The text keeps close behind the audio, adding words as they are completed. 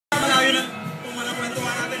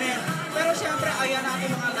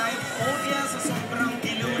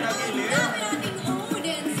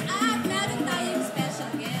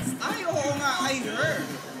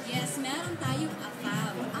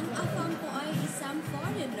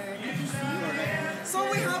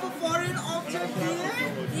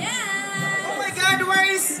Yes! Oh my God, where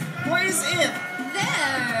is it?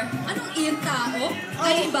 There! Anong iyong tao?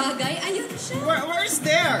 Ay bagay? Ayun siya. Where is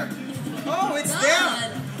there? Oh, it's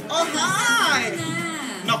there. Oh, hi!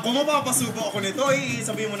 Naku, mapapasubo ako nito.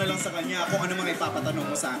 Sabihin mo na lang sa kanya kung ano mga ipapatanong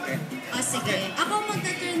mo sa akin. Oh, sige. Ako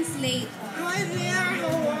magta-translate. Hi there,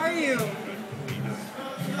 how are you?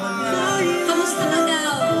 Kamusta ka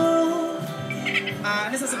daw?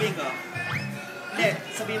 Ano sasabihin ko? Hindi,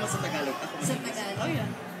 sabihin mo sa Tagalog. Ako Sa Tagalog? Oh, yeah.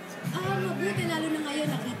 Mabuti lalo na ngayon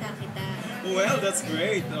nakita kita. Well, that's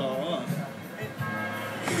great. Oh.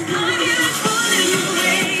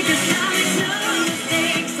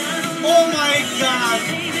 Oh my God!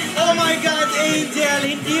 Oh my God, Angel!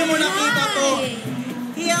 Hindi mo nakita to.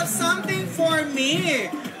 He has something for me.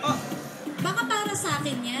 Oh, Baka para sa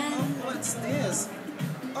akin yan. what's this?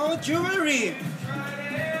 Oh, jewelry.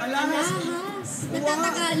 Alahas. Alahas.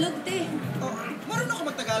 Nagtatagalog, te. Oh, marunong ako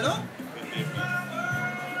magtagalog?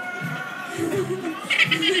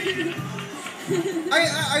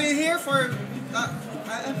 Are you here for...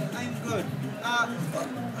 I'm good.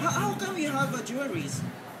 How come you have jewelries?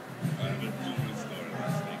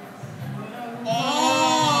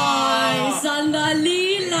 Ay,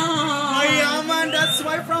 sandali lang. Mayaman, that's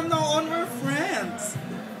why from now on we're friends.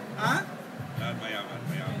 Huh?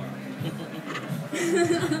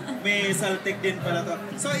 May saltik din pala to.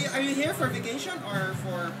 So, are you here for vacation or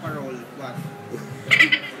for parole? What?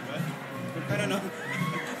 I don't know.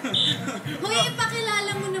 Hoy,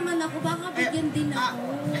 ipakilala mo naman ako. Baka bigyan din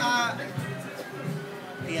ako.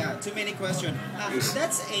 Yeah, too many questions.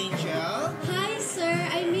 That's Angel. Hi, sir.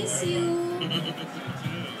 I miss you.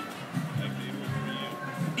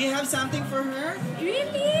 Do you have something for her?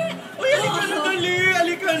 Really? Uy, alika na dali!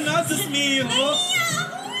 Alika na, sus miho! Nahiya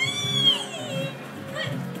ako eh!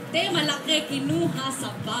 Te, malaki kinuha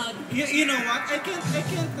sa bag. You know what? I can't,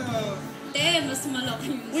 Te, mas malaki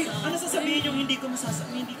yung Uy, sa ano sasabihin yung hindi ko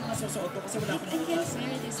masusuot to kasi wala akong I can't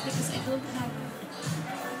wear this because I don't have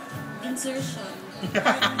insertion.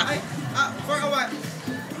 For a while.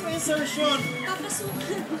 Insertion. Papasukan.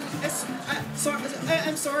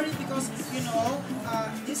 I'm sorry because, you know,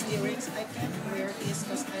 these earrings, I can't wear this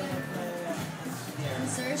because I have no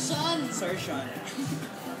Insertion. insertion.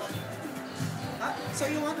 So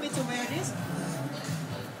you want me to wear this?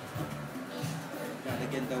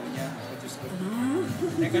 Lalagyan daw niya. Diyos ko.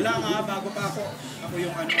 Teka lang bago pa ako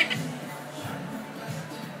yung ano.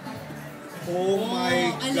 Oh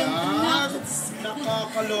my God!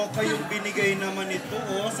 Nakakaloka yung binigay naman ito,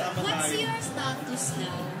 Sama What's tayo. your status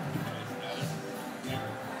now?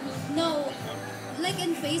 No, like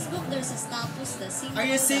in Facebook, there's a status na single. Are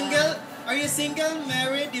you single? Are you single,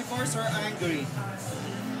 married, divorced, or angry?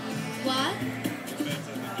 What?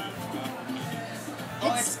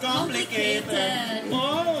 Oh, it's complicated.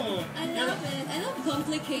 Oh! I love it. I love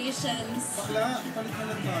complications. Bakla, palit na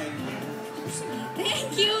lang tayo.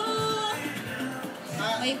 Thank you!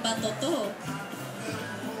 May bato to.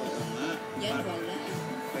 Yan, wala.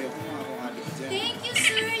 Ayoko nga ako adik dyan. Thank you,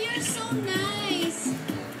 sir. You're so nice.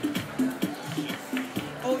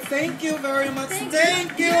 Oh, thank you very much.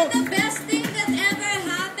 Thank you! You're the best thing that ever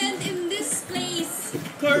happened in this place.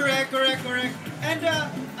 Correct. And,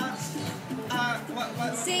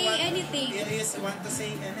 Say anything. You just want to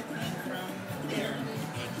say anything from there?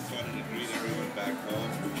 I just wanted to greet everyone back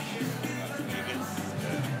home. Las Vegas.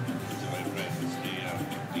 To my friends,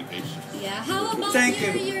 the nations. Yeah. How about Thank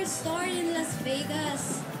you. your store in Las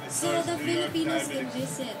Vegas? So the Filipinos can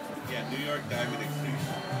visit. Yeah, New York Diamond Exchange.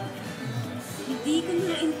 Hindi ko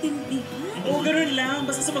naintindihan. Oh, ganun lang.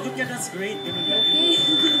 Basta sumagot ka, that's great. Ganun lang. Okay.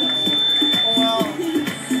 Oh, wow.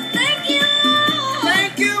 Thank you!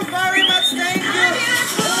 Thank you very much. Thank you.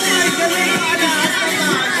 Oh my galing. Alahas na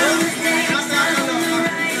tayo.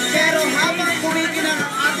 Nakakaloka. Pero habang kumikinang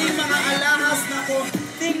ang ating mga alahas na ko,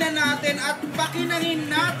 tingnan natin at pakinahin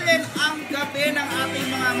natin ang gabi ng ating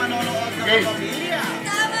mga manonood na pamilya.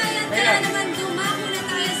 Tama yan. Tara naman, dumako na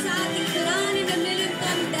tayo sa ating Clown in the Million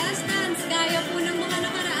Contestants. Gaya po ng mga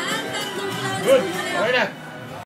nakaraan, tatlong clowns po na. Okay na.